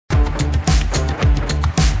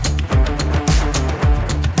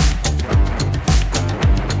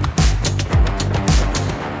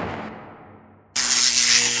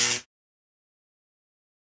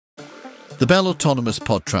The Bell Autonomous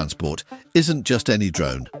Pod Transport isn't just any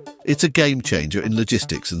drone. It's a game changer in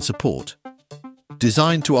logistics and support.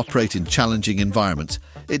 Designed to operate in challenging environments,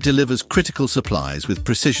 it delivers critical supplies with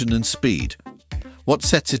precision and speed. What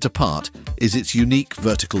sets it apart is its unique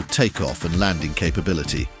vertical takeoff and landing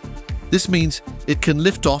capability. This means it can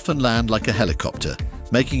lift off and land like a helicopter,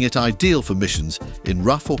 making it ideal for missions in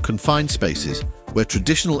rough or confined spaces where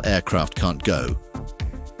traditional aircraft can't go.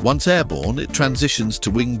 Once airborne, it transitions to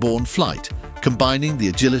wing-borne flight, combining the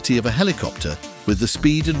agility of a helicopter with the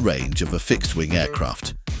speed and range of a fixed-wing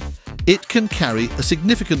aircraft. It can carry a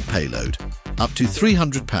significant payload, up to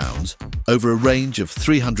 300 pounds, over a range of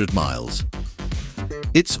 300 miles.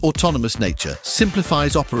 Its autonomous nature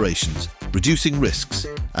simplifies operations, reducing risks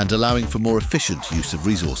and allowing for more efficient use of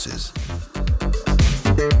resources.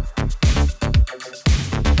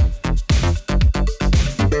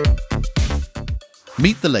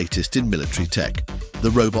 Meet the latest in military tech, the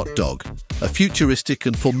robot dog, a futuristic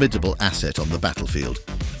and formidable asset on the battlefield.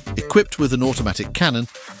 Equipped with an automatic cannon,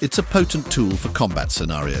 it's a potent tool for combat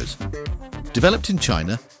scenarios. Developed in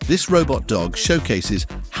China, this robot dog showcases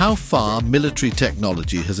how far military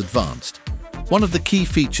technology has advanced. One of the key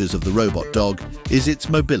features of the robot dog is its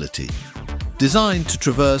mobility. Designed to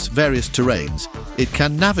traverse various terrains, it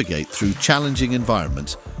can navigate through challenging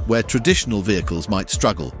environments where traditional vehicles might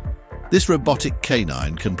struggle. This robotic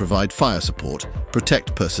canine can provide fire support,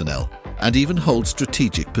 protect personnel, and even hold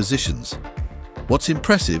strategic positions. What's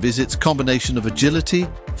impressive is its combination of agility,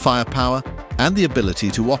 firepower, and the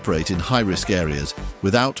ability to operate in high-risk areas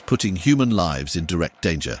without putting human lives in direct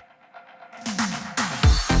danger.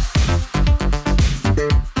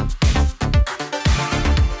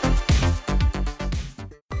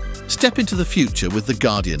 Step into the future with the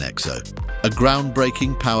Guardian Exo, a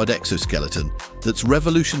groundbreaking powered exoskeleton that's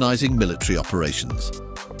revolutionizing military operations.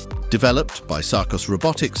 Developed by Sarcos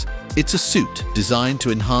Robotics, it's a suit designed to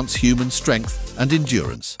enhance human strength and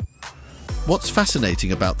endurance. What's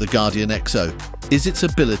fascinating about the Guardian Exo is its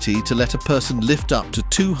ability to let a person lift up to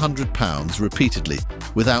 200 pounds repeatedly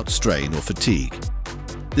without strain or fatigue.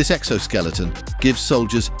 This exoskeleton gives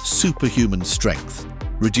soldiers superhuman strength,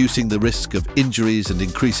 reducing the risk of injuries and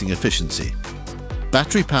increasing efficiency.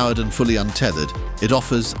 Battery-powered and fully untethered, it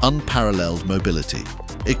offers unparalleled mobility.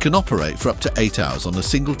 It can operate for up to 8 hours on a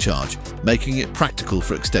single charge, making it practical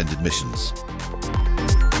for extended missions.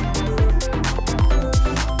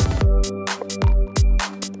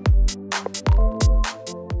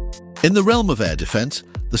 In the realm of air defense,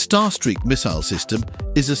 the Starstreak missile system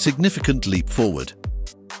is a significant leap forward.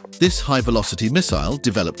 This high-velocity missile,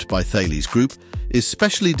 developed by Thales Group, is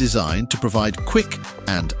specially designed to provide quick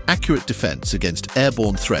and accurate defense against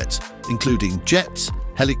airborne threats, including jets,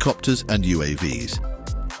 helicopters, and UAVs.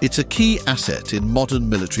 It's a key asset in modern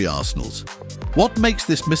military arsenals. What makes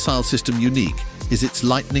this missile system unique is its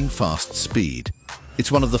lightning-fast speed.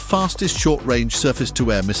 It's one of the fastest short-range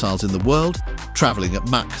surface-to-air missiles in the world, traveling at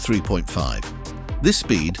Mach 3.5. This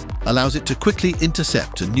speed allows it to quickly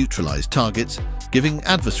intercept and neutralize targets, giving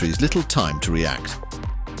adversaries little time to react.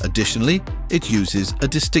 Additionally, it uses a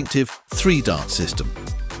distinctive 3-dart system.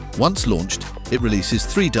 Once launched, it releases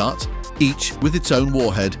 3 darts, each with its own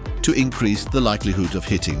warhead, to increase the likelihood of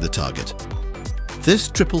hitting the target. This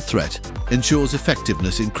triple threat ensures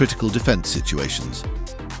effectiveness in critical defense situations.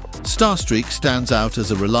 Starstreak stands out as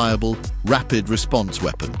a reliable, rapid response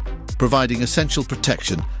weapon, providing essential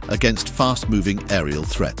protection against fast-moving aerial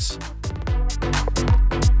threats.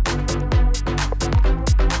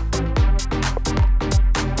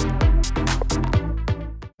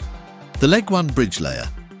 The Leguan bridge layer,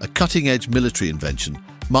 a cutting-edge military invention,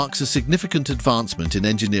 marks a significant advancement in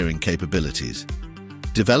engineering capabilities.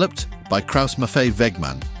 Developed by Krauss-Maffei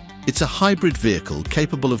Wegmann, it's a hybrid vehicle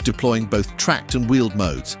capable of deploying both tracked and wheeled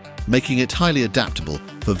modes, making it highly adaptable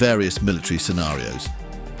for various military scenarios.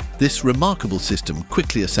 This remarkable system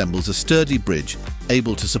quickly assembles a sturdy bridge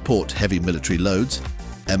able to support heavy military loads,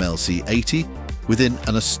 MLC-80, within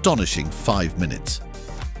an astonishing 5 minutes.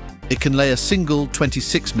 It can lay a single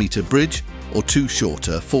 26-metre bridge or 2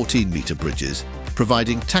 shorter 14-metre bridges,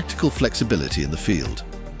 providing tactical flexibility in the field.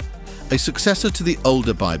 A successor to the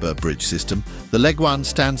older Biber bridge system, the Leguan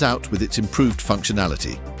stands out with its improved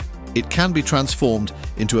functionality. It can be transformed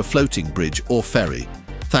into a floating bridge or ferry,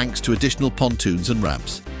 thanks to additional pontoons and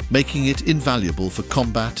ramps, making it invaluable for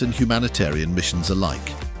combat and humanitarian missions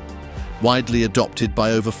alike. Widely adopted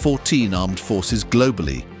by over 14 armed forces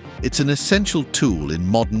globally, it's an essential tool in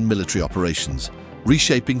modern military operations,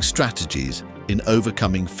 reshaping strategies in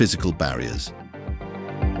overcoming physical barriers.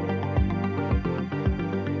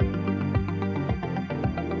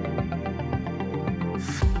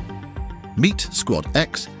 Meet Squad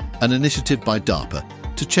X, an initiative by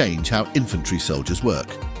DARPA to change how infantry soldiers work.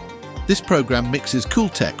 This program mixes cool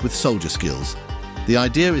tech with soldier skills. The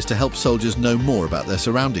idea is to help soldiers know more about their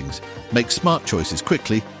surroundings, make smart choices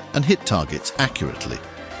quickly, and hit targets accurately.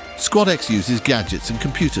 Squad X uses gadgets and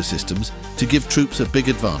computer systems to give troops a big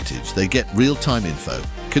advantage. They get real-time info,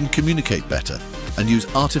 can communicate better, and use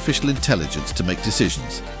artificial intelligence to make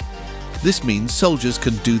decisions. This means soldiers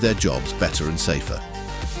can do their jobs better and safer.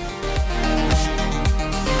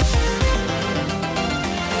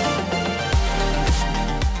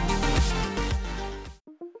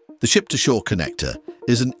 The Ship-to-Shore Connector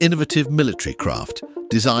is an innovative military craft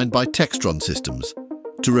designed by TechJoint systems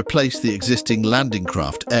to replace the existing landing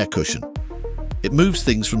craft air cushion. It moves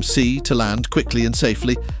things from sea to land quickly and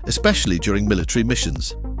safely, especially during military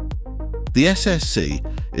missions. The SSC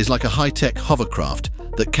is like a high-tech hovercraft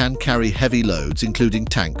that can carry heavy loads, including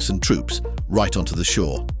tanks and troops, right onto the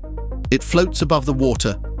shore. It floats above the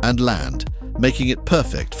water and land, making it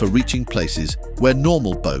perfect for reaching places where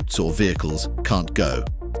normal boats or vehicles can't go.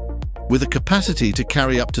 With a capacity to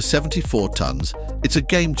carry up to 74 tons, it's a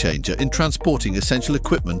game-changer in transporting essential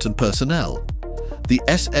equipment and personnel. The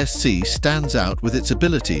SSC stands out with its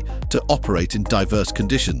ability to operate in diverse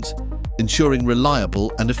conditions, ensuring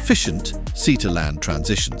reliable and efficient sea-to-land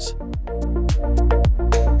transitions.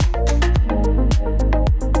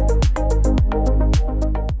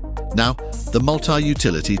 Now, the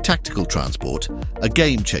multi-utility tactical transport, a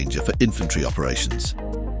game-changer for infantry operations.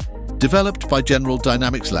 Developed by General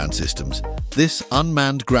Dynamics Land Systems, this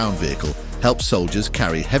unmanned ground vehicle helps soldiers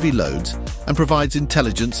carry heavy loads and provides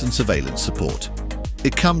intelligence and surveillance support.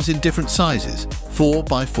 It comes in different sizes,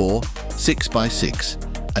 4x4,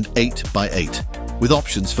 6x6 and 8x8, with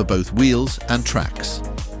options for both wheels and tracks.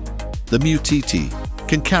 The MU-TT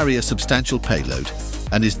can carry a substantial payload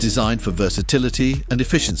and is designed for versatility and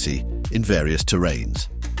efficiency in various terrains.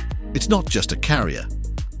 It's not just a carrier.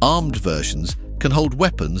 Armed versions can hold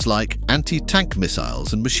weapons like anti-tank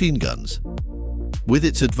missiles and machine guns. With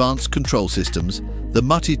its advanced control systems, the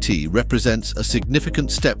MU-TT represents a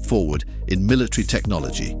significant step forward in military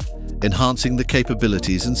technology, enhancing the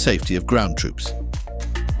capabilities and safety of ground troops.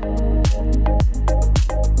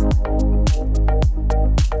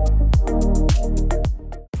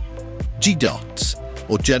 GDoS,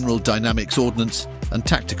 or General Dynamics Ordnance and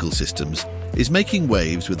Tactical Systems, is making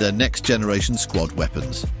waves with their next-generation squad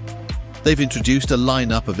weapons. They've introduced a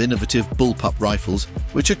lineup of innovative bullpup rifles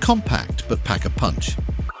which are compact but pack a punch.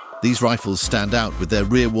 These rifles stand out with their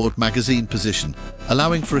rearward magazine position,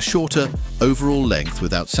 allowing for a shorter overall length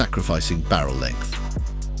without sacrificing barrel length.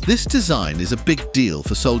 This design is a big deal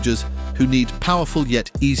for soldiers who need powerful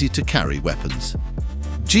yet easy-to-carry weapons.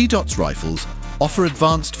 GDoS rifles offer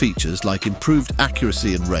advanced features like improved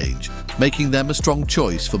accuracy and range, making them a strong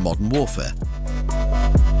choice for modern warfare.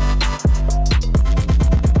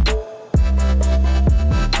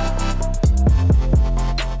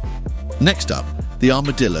 Next up, the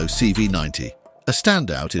Armadillo CV90, a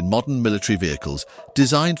standout in modern military vehicles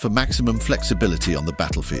designed for maximum flexibility on the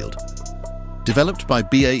battlefield. Developed by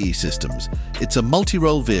BAE Systems, it's a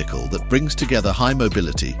multi-role vehicle that brings together high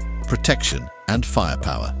mobility, protection, and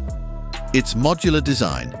firepower. Its modular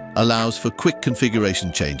design allows for quick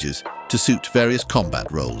configuration changes to suit various combat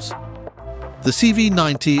roles. The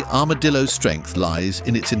CV90 Armadillo's strength lies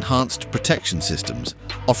in its enhanced protection systems,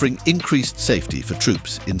 offering increased safety for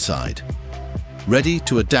troops inside. Ready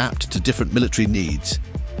to adapt to different military needs,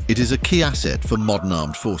 it is a key asset for modern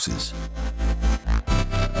armed forces.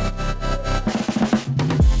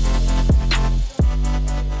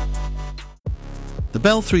 The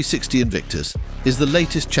Bell 360 Invictus is the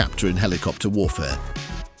latest chapter in helicopter warfare.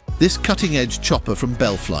 This cutting-edge chopper from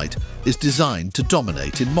Bell Flight is designed to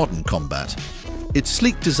dominate in modern combat. Its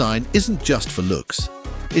sleek design isn't just for looks.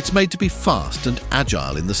 It's made to be fast and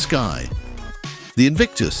agile in the sky. The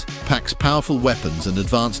Invictus packs powerful weapons and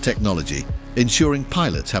advanced technology, ensuring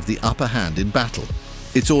pilots have the upper hand in battle.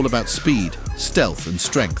 It's all about speed, stealth and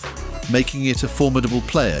strength, making it a formidable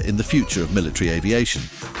player in the future of military aviation.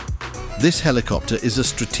 This helicopter is a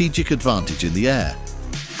strategic advantage in the air.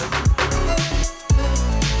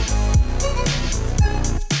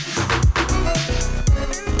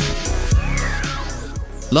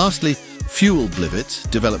 Lastly, fuel blivets,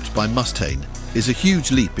 developed by Mustang, is a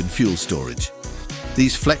huge leap in fuel storage.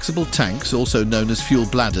 These flexible tanks, also known as fuel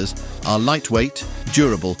bladders, are lightweight,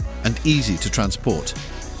 durable, and easy to transport.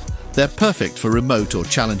 They're perfect for remote or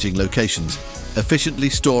challenging locations, efficiently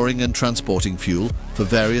storing and transporting fuel for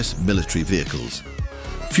various military vehicles.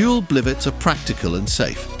 Fuel blivets are practical and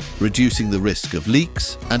safe, reducing the risk of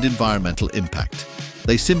leaks and environmental impact.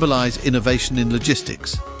 They symbolize innovation in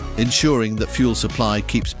logistics, ensuring that fuel supply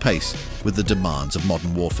keeps pace with the demands of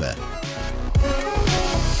modern warfare.